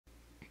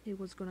Hey,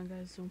 what's going on,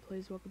 guys? So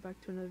Playz, welcome back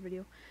to another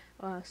video.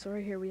 So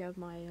right here we have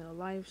my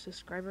live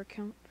subscriber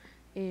count,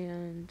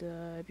 and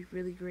it'd be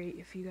really great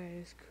if you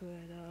guys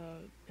could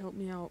help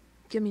me out,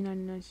 give me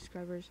 99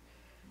 subscribers.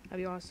 That'd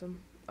be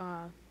awesome.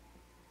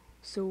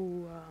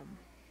 So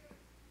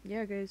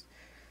yeah, guys,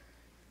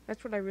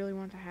 that's what I really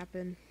want to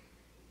happen.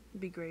 It'd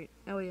be great.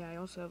 Oh yeah, I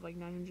also have like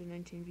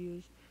 919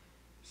 views.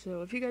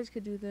 So if you guys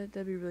could do that,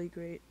 that'd be really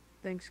great.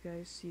 Thanks,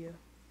 guys. See ya.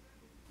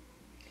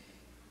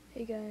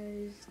 Hey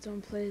guys, it's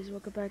Playz.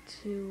 Welcome back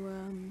to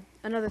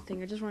another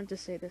thing. I just wanted to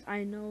say this.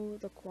 I know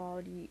the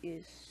quality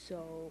is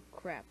so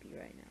crappy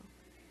right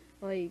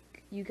now.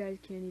 Like, you guys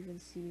can't even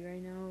see right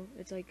now.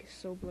 It's like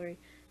so blurry.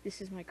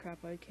 This is my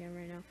crap webcam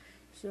right now.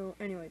 So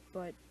anyway,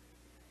 but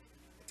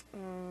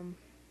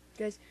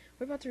guys,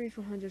 we're about to reach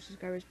 100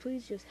 subscribers.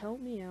 Please just help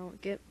me out.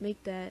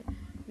 Make that.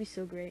 It'd be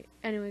so great.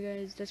 Anyway,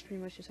 guys, that's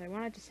pretty much just I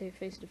wanted to say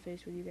face to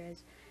face with you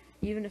guys,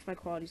 even if my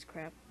quality's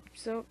crap.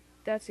 So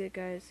that's it,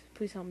 guys.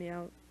 Please help me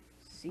out.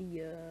 See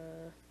ya.